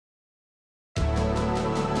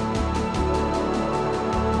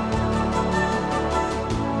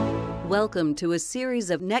Welcome to a series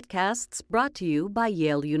of netcasts brought to you by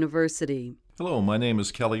Yale University. Hello, my name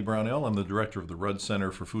is Kelly Brownell. I'm the director of the Rudd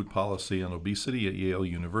Center for Food Policy and Obesity at Yale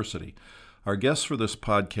University. Our guest for this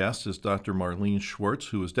podcast is Dr. Marlene Schwartz,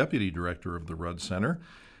 who is deputy director of the Rudd Center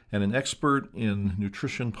and an expert in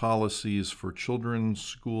nutrition policies for children,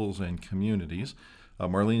 schools, and communities.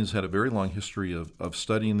 Marlene has had a very long history of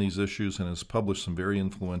studying these issues and has published some very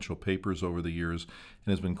influential papers over the years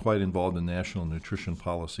and has been quite involved in national nutrition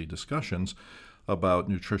policy discussions about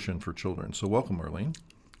nutrition for children. So welcome, Marlene.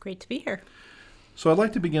 Great to be here. So I'd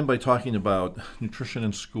like to begin by talking about nutrition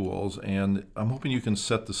in schools, and I'm hoping you can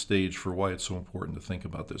set the stage for why it's so important to think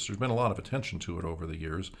about this. There's been a lot of attention to it over the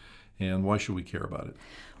years, and why should we care about it?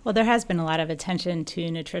 Well, there has been a lot of attention to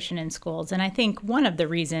nutrition in schools, and I think one of the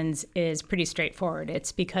reasons is pretty straightforward.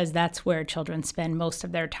 It's because that's where children spend most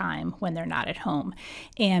of their time when they're not at home.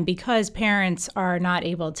 And because parents are not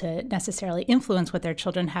able to necessarily influence what their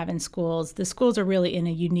children have in schools, the schools are really in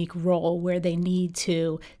a unique role where they need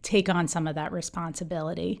to take on some of that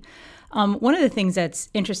responsibility. One of the things that's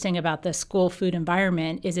interesting about the school food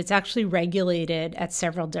environment is it's actually regulated at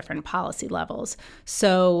several different policy levels.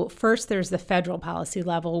 So first, there's the federal policy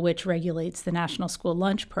level, which regulates the National School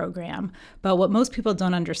Lunch Program. But what most people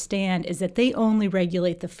don't understand is that they only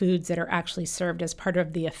regulate the foods that are actually served as part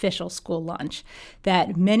of the official school lunch,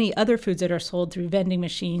 that many other foods that are sold through vending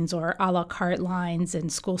machines or a la carte lines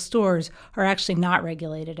and school stores are actually not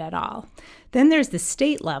regulated at all. Then there's the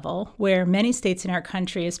state level, where many states in our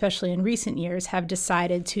country, especially in recent years, have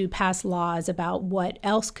decided to pass laws about what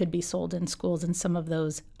else could be sold in schools in some of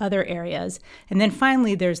those other areas. And then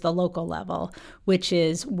finally, there's the local level, which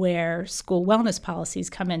is where school wellness policies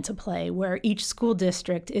come into play, where each school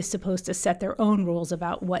district is supposed to set their own rules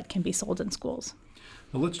about what can be sold in schools.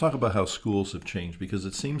 Well, let's talk about how schools have changed, because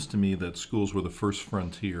it seems to me that schools were the first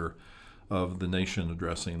frontier of the nation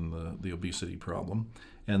addressing the obesity problem,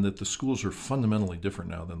 and that the schools are fundamentally different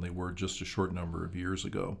now than they were just a short number of years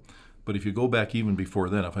ago. But if you go back even before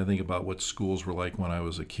then, if I think about what schools were like when I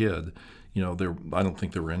was a kid, I don't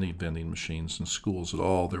think there were any vending machines in schools at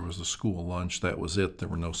all. There was the school lunch, that was it. There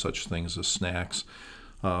were no such things as snacks.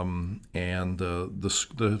 The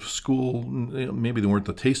school, maybe they weren't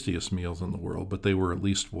the tastiest meals in the world, but they were at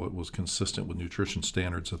least what was consistent with nutrition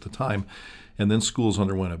standards at the time. And then schools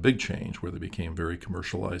underwent a big change where they became very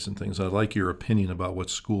commercialized and things. I'd like your opinion about what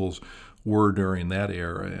schools were during that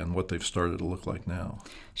era and what they've started to look like now.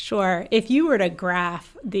 Sure. If you were to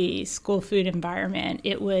graph the school food environment,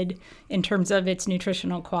 it would, in terms of its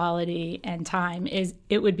nutritional quality and time,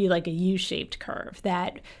 it would be like a U-shaped curve.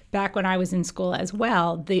 That back when I was in school as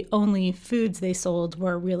well, the only foods they sold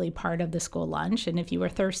were really part of the school lunch. And if you were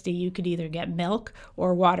thirsty, you could either get milk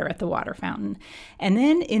or water at the water fountain. And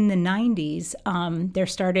then in the 90s, there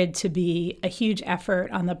started to be a huge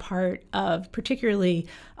effort on the part of particularly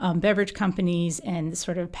beverage companies and the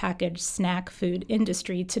sort of packaged snack food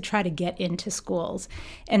industry to try to get into schools.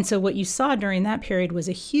 And so what you saw during that period was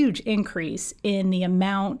a huge increase in the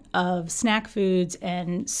amount of snack foods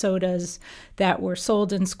and sodas that were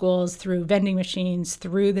sold in schools through vending machines,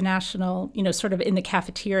 through the national, sort of in the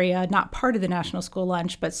cafeteria, not part of the national school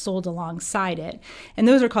lunch, but sold alongside it. And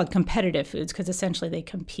those are called competitive foods because essentially they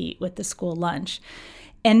compete with the school lunch.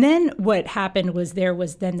 And then what happened was there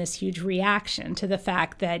was then this huge reaction to the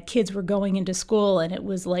fact that kids were going into school and it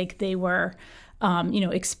was like they were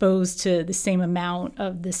exposed to the same amount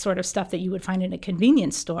of this sort of stuff that you would find in a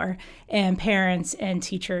convenience store. And parents and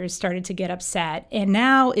teachers started to get upset. And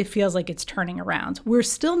now it feels like it's turning around. We're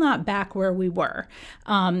still not back where we were.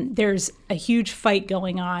 There's a huge fight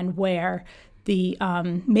going on where the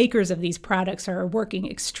makers of these products are working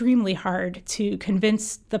extremely hard to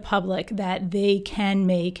convince the public that they can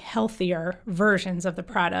make healthier versions of the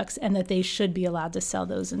products and that they should be allowed to sell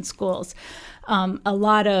those in schools. A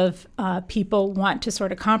lot of people want to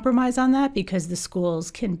sort of compromise on that because the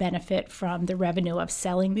schools can benefit from the revenue of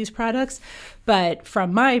selling these products. But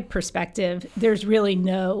from my perspective, there's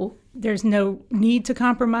no need to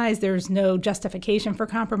compromise. There's no justification for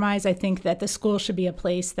compromise. I think that the school should be a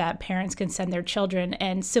place that parents can send their children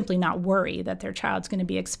and simply not worry that their child's going to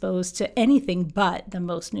be exposed to anything but the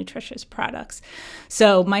most nutritious products.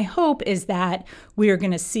 So my hope is that we are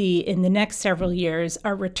going to see in the next several years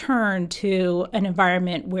a return to an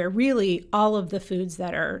environment where really all of the foods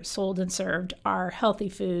that are sold and served are healthy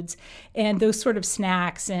foods, and those sort of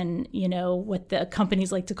snacks and, what the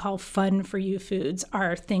companies like to call fun for you foods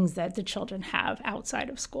are things that the children have outside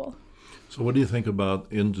of school. So what do you think about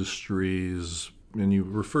industries, and you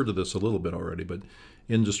referred to this a little bit already, but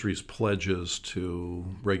industries' pledges to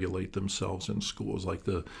regulate themselves in schools. Like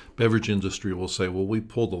the beverage industry will say, well, we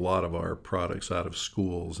pulled a lot of our products out of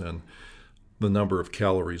schools, and the number of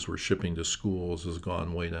calories we're shipping to schools has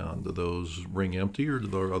gone way down. Do those ring empty, or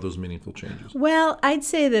are those meaningful changes? Well, I'd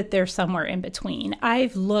say that they're somewhere in between.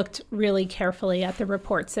 I've looked really carefully at the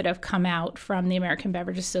reports that have come out from the American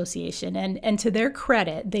Beverage Association, and to their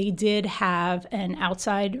credit, they did have an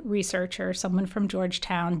outside researcher, someone from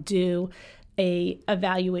Georgetown, do a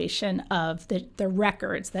evaluation of the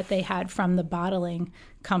records that they had from the bottling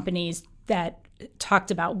companies that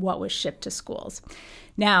talked about what was shipped to schools.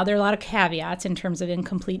 Now, there are a lot of caveats in terms of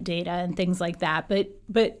incomplete data and things like that,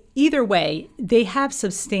 but either way, they have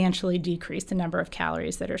substantially decreased the number of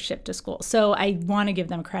calories that are shipped to schools. So I want to give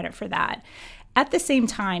them credit for that. At the same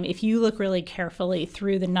time, if you look really carefully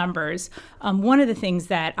through the numbers, one of the things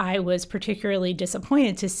that I was particularly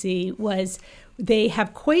disappointed to see was they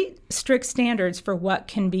have quite strict standards for what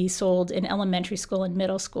can be sold in elementary school and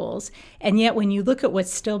middle schools. And yet when you look at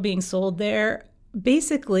what's still being sold there,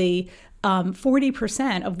 basically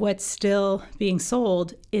 40% of what's still being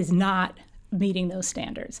sold is not meeting those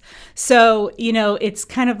standards. So, it's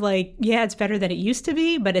kind of like, yeah, it's better than it used to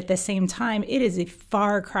be, but at the same time, it is a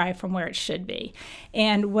far cry from where it should be.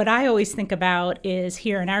 And what I always think about is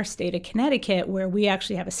here in our state of Connecticut, where we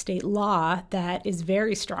actually have a state law that is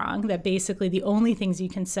very strong, that basically the only things you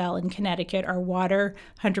can sell in Connecticut are water,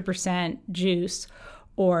 100% juice,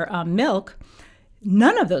 or milk.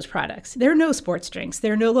 None of those products. There are no sports drinks.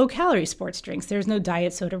 There are no low-calorie sports drinks. There's no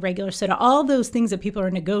diet soda, regular soda. All those things that people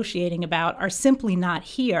are negotiating about are simply not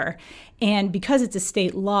here. And because it's a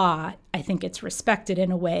state law, I think it's respected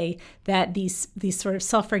in a way that these sort of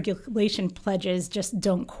self-regulation pledges just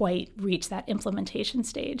don't quite reach that implementation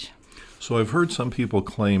stage. So I've heard some people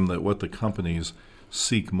claim that what the companies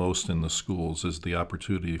seek most in the schools is the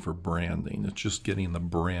opportunity for branding. It's just getting the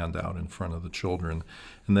brand out in front of the children,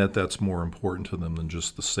 and that's more important to them than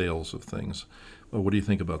just the sales of things. Well, what do you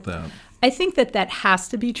think about that? I think that has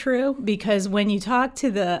to be true, because when you talk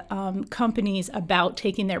to the companies about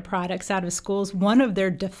taking their products out of schools, one of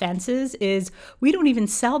their defenses is, we don't even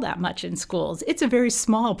sell that much in schools. It's a very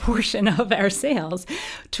small portion of our sales.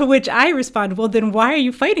 To which I respond, well, then why are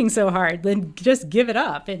you fighting so hard? Then just give it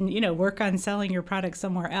up and, work on selling your product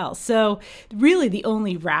somewhere else. So really the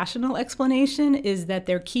only rational explanation is that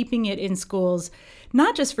they're keeping it in schools,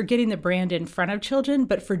 not just for getting the brand in front of children,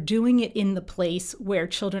 but for doing it in the place where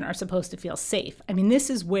children are supposed to feel safe. I mean, this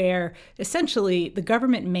is where essentially the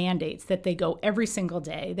government mandates that they go every single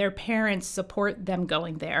day. Their parents support them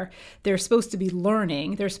going there. They're supposed to be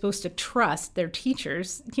learning. They're supposed to trust their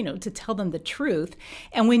teachers, to tell them the truth.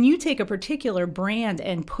 And when you take a particular brand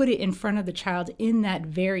and put it in front of the child in that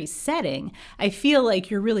very setting, I feel like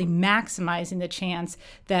you're really maximizing the chance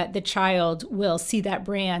that the child will see that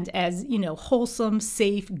brand as, wholesome,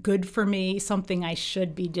 safe, good for me, something I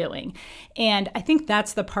should be doing. And I think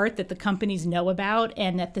that's the part that the companies know about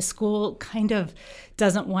and that the school kind of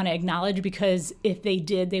doesn't want to acknowledge, because if they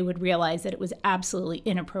did, they would realize that it was absolutely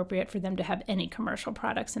inappropriate for them to have any commercial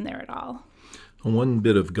products in there at all. One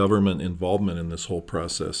bit of government involvement in this whole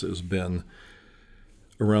process has been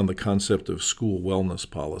around the concept of school wellness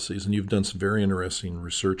policies, and you've done some very interesting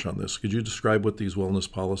research on this. Could you describe what these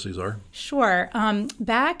wellness policies are? Sure.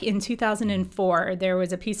 Back in 2004, there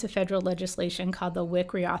was a piece of federal legislation called the WIC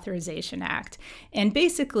Reauthorization Act, and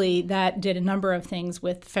basically that did a number of things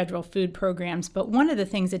with federal food programs, but one of the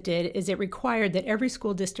things it did is it required that every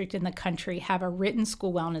school district in the country have a written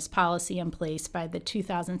school wellness policy in place by the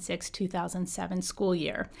 2006-2007 school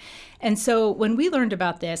year. And so when we learned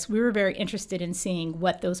about this, we were very interested in seeing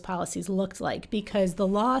what those policies looked like, because the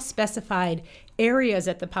law specified areas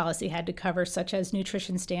that the policy had to cover, such as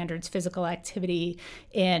nutrition standards, physical activity,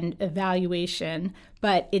 and evaluation,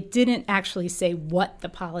 but it didn't actually say what the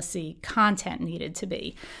policy content needed to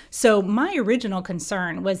be. So my original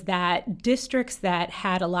concern was that districts that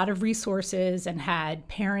had a lot of resources and had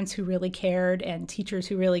parents who really cared and teachers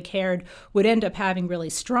who really cared would end up having really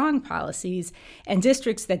strong policies, and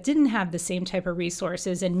districts that didn't have the same type of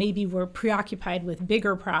resources and maybe were preoccupied with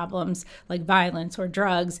bigger problems like violence or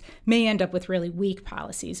drugs may end up with really weak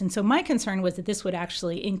policies. And so my concern was that this would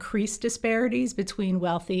actually increase disparities between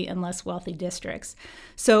wealthy and less wealthy districts.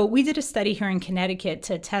 So we did a study here in Connecticut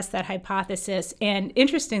to test that hypothesis, and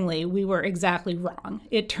interestingly, we were exactly wrong.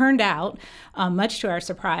 It turned out, much to our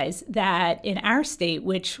surprise, that in our state,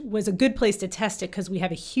 which was a good place to test it because we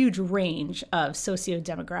have a huge range of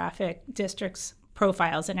socio-demographic districts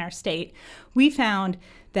profiles in our state, we found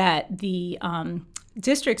that the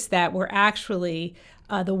districts that were actually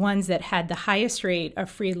the ones that had the highest rate of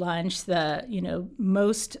free lunch, the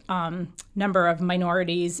most number of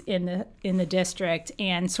minorities in the district,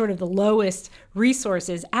 and sort of the lowest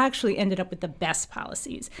resources actually ended up with the best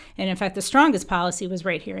policies. And in fact, the strongest policy was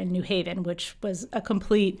right here in New Haven, which was a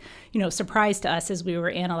complete surprise to us as we were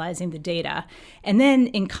analyzing the data. And then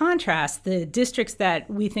in contrast, the districts that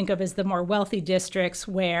we think of as the more wealthy districts,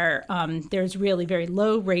 where there's really very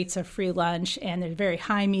low rates of free lunch and there's very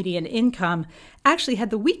high median income, actually had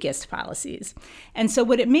the weakest policies. And so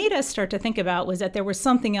what it made us start to think about was that there was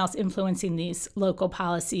something else influencing these local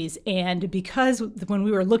policies. And because when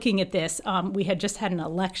we were looking at this, we had just had an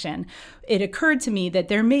election, it occurred to me that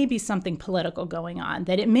there may be something political going on,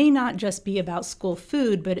 that it may not just be about school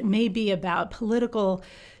food, but it may be about political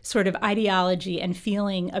sort of ideology and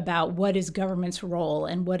feeling about what is government's role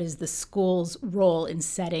and what is the school's role in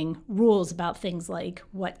setting rules about things like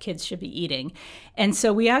what kids should be eating. And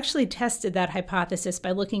so we actually tested that hypothesis by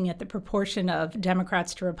looking at the proportion of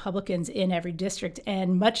Democrats to Republicans in every district.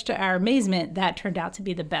 And much to our amazement, that turned out to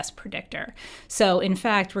be the best predictor. So in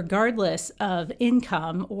fact, regardless of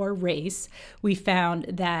income or race, we found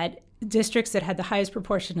that districts that had the highest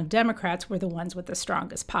proportion of Democrats were the ones with the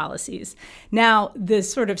strongest policies. Now, the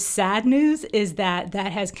sort of sad news is that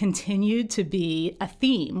that has continued to be a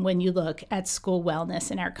theme when you look at school wellness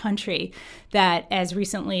in our country, that as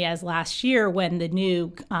recently as last year, when the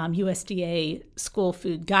new USDA school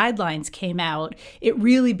food guidelines came out, it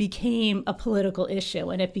really became a political issue,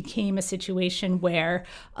 and it became a situation where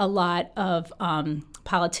a lot of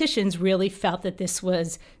politicians really felt that this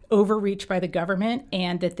was overreach by the government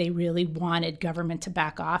and that they really wanted government to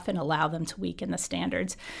back off and allow them to weaken the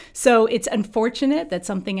standards. So it's unfortunate that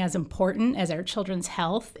something as important as our children's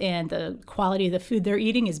health and the quality of the food they're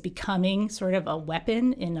eating is becoming sort of a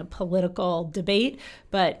weapon in a political debate,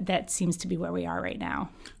 but that seems to be where we are right now.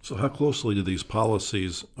 So how closely do these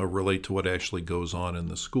policies relate to what actually goes on in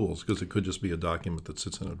the schools? Because it could just be a document that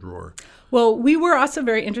sits in a drawer. Well, we were also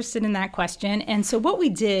very interested in that question. And so what we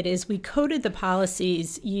did is we coded the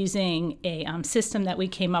policies using a system that we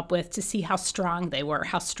came up with to see how strong they were,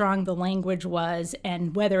 how strong the language was,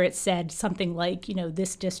 and whether it said something like,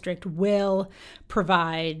 this district will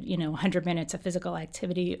provide, 100 minutes of physical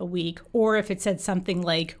activity a week, or if it said something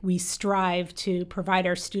like, we strive to provide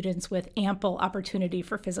our students with ample opportunity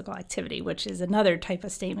for physical activity, which is another type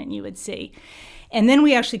of statement you would see. And then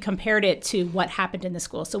we actually compared it to what happened in the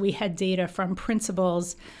school. So we had data from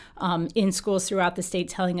principals in schools throughout the state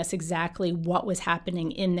telling us exactly what was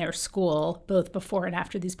happening in their school, both before and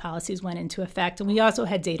after these policies went into effect. And we also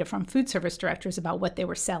had data from food service directors about what they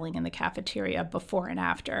were selling in the cafeteria before and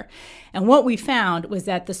after. And what we found was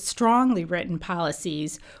that the strongly written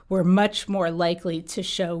policies were much more likely to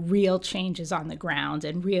show real changes on the ground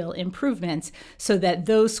and real improvements, so that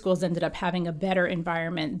those schools ended up having a better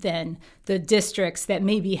environment than the districts that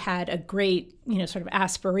maybe had a great sort of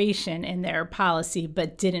aspiration in their policy,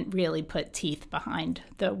 but didn't really put teeth behind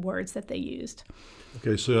the words that they used.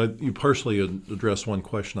 Okay, so you partially addressed one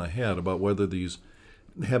question I had about whether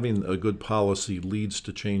having a good policy leads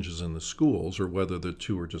to changes in the schools, or whether the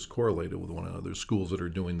two are just correlated with one another. Schools that are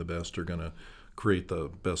doing the best are going to create the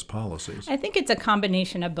best policies. I think it's a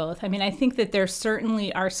combination of both. I mean, I think that there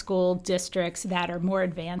certainly are school districts that are more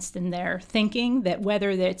advanced in their thinking, that whether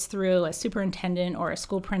it's through a superintendent or a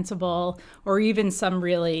school principal or even some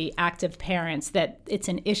really active parents, that it's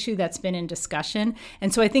an issue that's been in discussion.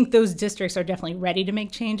 And so I think those districts are definitely ready to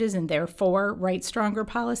make changes and therefore write stronger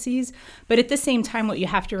policies. But at the same time, what you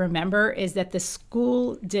have to remember is that the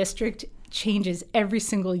school district changes every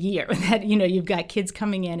single year, that you've got kids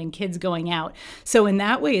coming in and kids going out. So in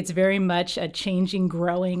that way, it's very much a changing,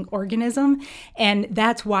 growing organism. And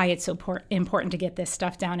that's why it's so important to get this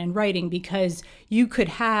stuff down in writing, because you could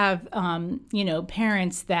have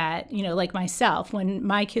parents that, like myself, when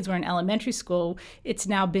my kids were in elementary school, it's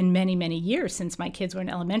now been many, many years since my kids were in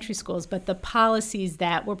elementary schools, but the policies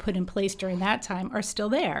that were put in place during that time are still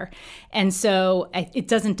there. And so it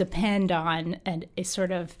doesn't depend on a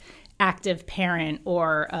sort of active parent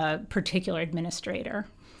or a particular administrator.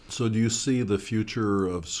 So do you see the future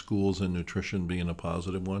of schools and nutrition being a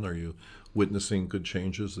positive one? Are you witnessing good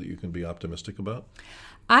changes that you can be optimistic about?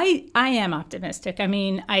 I am optimistic. I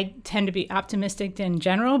mean, I tend to be optimistic in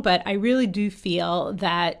general, but I really do feel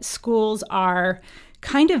that schools are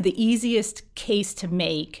kind of the easiest case to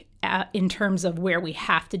make in terms of where we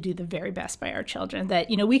have to do the very best by our children. That,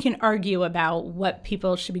 we can argue about what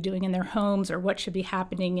people should be doing in their homes or what should be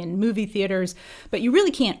happening in movie theaters, but you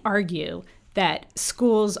really can't argue that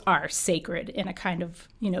schools are sacred in a kind of,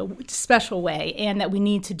 special way, and that we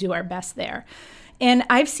need to do our best there. And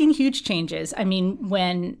I've seen huge changes. I mean,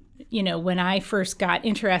 when when I first got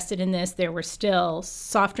interested in this, there were still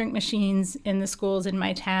soft drink machines in the schools in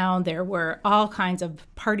my town. There were all kinds of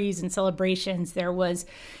parties and celebrations. There was,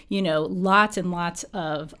 lots and lots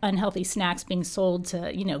of unhealthy snacks being sold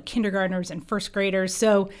to, kindergartners and first graders.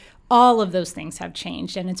 So all of those things have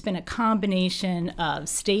changed, and it's been a combination of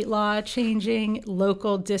state law changing,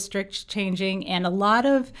 local districts changing, and a lot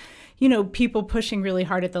of people pushing really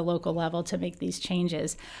hard at the local level to make these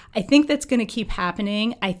changes. I think that's going to keep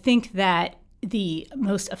happening. I think that the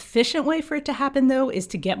most efficient way for it to happen, though, is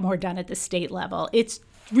to get more done at the state level. It's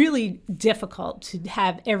really difficult to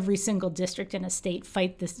have every single district in a state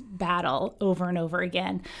fight this battle over and over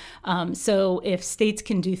again. So if states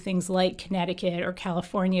can do things like Connecticut or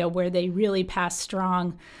California, where they really pass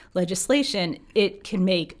strong legislation, it can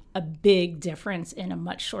make a big difference in a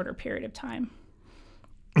much shorter period of time.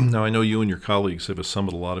 Now, I know you and your colleagues have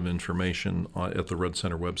assembled a lot of information at the Rudd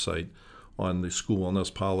Center website on the school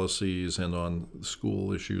wellness policies and on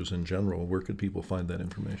school issues in general. Where could people find that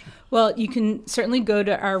information? Well, you can certainly go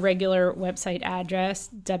to our regular website address,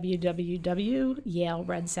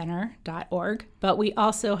 www.yaleruddcenter.org. But we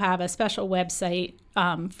also have a special website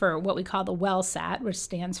for what we call the WellSat, which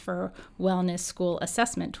stands for Wellness School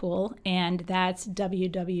Assessment Tool, and that's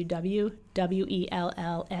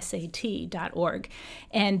www.wellsat.org.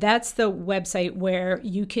 And that's the website where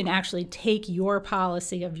you can actually take your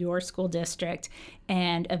policy of your school district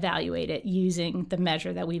and evaluate it using the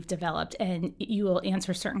measure that we've developed. And you will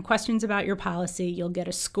answer certain questions about your policy, you'll get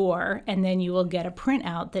a score, and then you will get a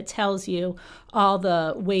printout that tells you all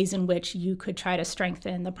the ways in which you could try to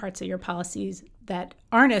strengthen the parts of your policies that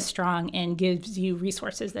aren't as strong, and gives you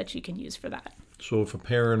resources that you can use for that. So if a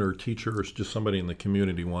parent or teacher or just somebody in the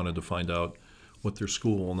community wanted to find out what their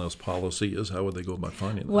school wellness policy is, how would they go about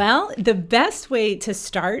finding that? Well, the best way to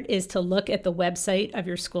start is to look at the website of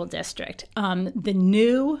your school district. The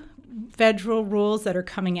new federal rules that are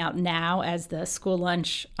coming out now as the school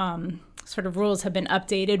lunch sort of rules have been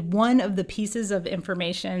updated, one of the pieces of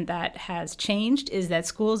information that has changed is that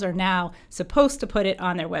schools are now supposed to put it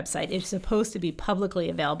on their website. It's supposed to be publicly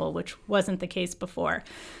available, which wasn't the case before.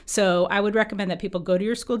 So I would recommend that people go to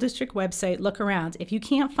your school district website, look around. If you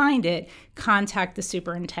can't find it, contact the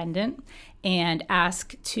superintendent and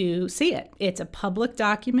ask to see it. It's a public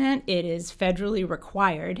document. It is federally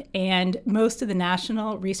required. And most of the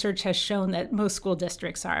national research has shown that most school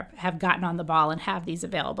districts have gotten on the ball and have these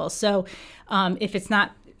available. So if it's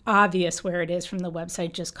not obvious where it is from the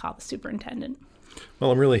website, just call the superintendent. Well,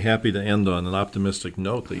 I'm really happy to end on an optimistic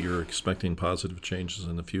note that you're expecting positive changes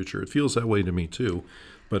in the future. It feels that way to me, too.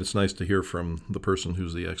 But it's nice to hear from the person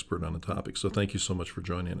who's the expert on the topic. So thank you so much for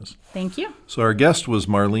joining us. Thank you. So our guest was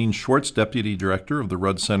Marlene Schwartz, Deputy Director of the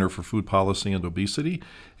Rudd Center for Food Policy and Obesity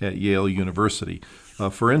at Yale University.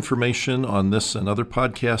 For information on this and other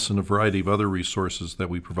podcasts and a variety of other resources that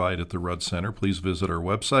we provide at the Rudd Center, please visit our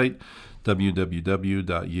website,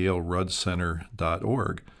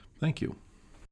 www.yaleruddcenter.org. Thank you.